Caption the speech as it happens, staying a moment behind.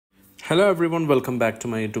Hello everyone, welcome back to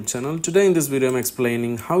my YouTube channel. Today in this video I'm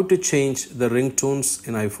explaining how to change the ringtones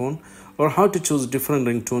in iPhone or how to choose different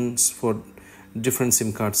ringtones for different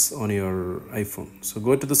SIM cards on your iPhone. So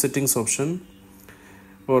go to the settings option,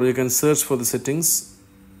 or you can search for the settings,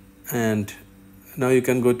 and now you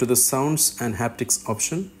can go to the sounds and haptics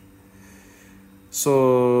option.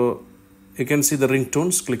 So you can see the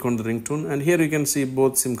ringtones. Click on the ringtone, and here you can see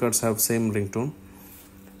both SIM cards have same ringtone.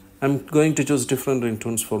 I'm going to choose different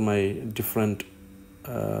ringtones for my different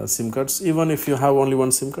SIM cards. Even if you have only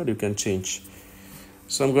one SIM card, you can change.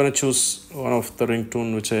 So I'm going to choose one of the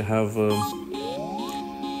ringtone which I have,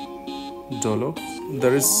 Dolo.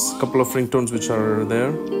 There is a couple of ringtones which are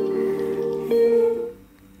there,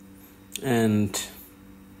 and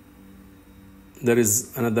there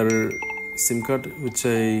is another SIM card which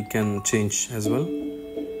I can change as well.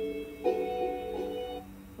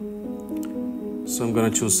 So I'm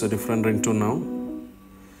going to choose a different ringtone now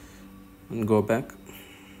and go back.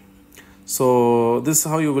 So this is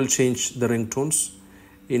how you will change the ringtones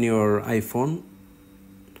in your iPhone.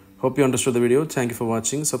 Hope you understood the video. Thank you for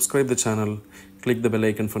watching. Subscribe the channel. Click the bell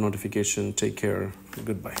icon for notification. Take care.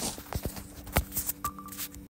 Goodbye.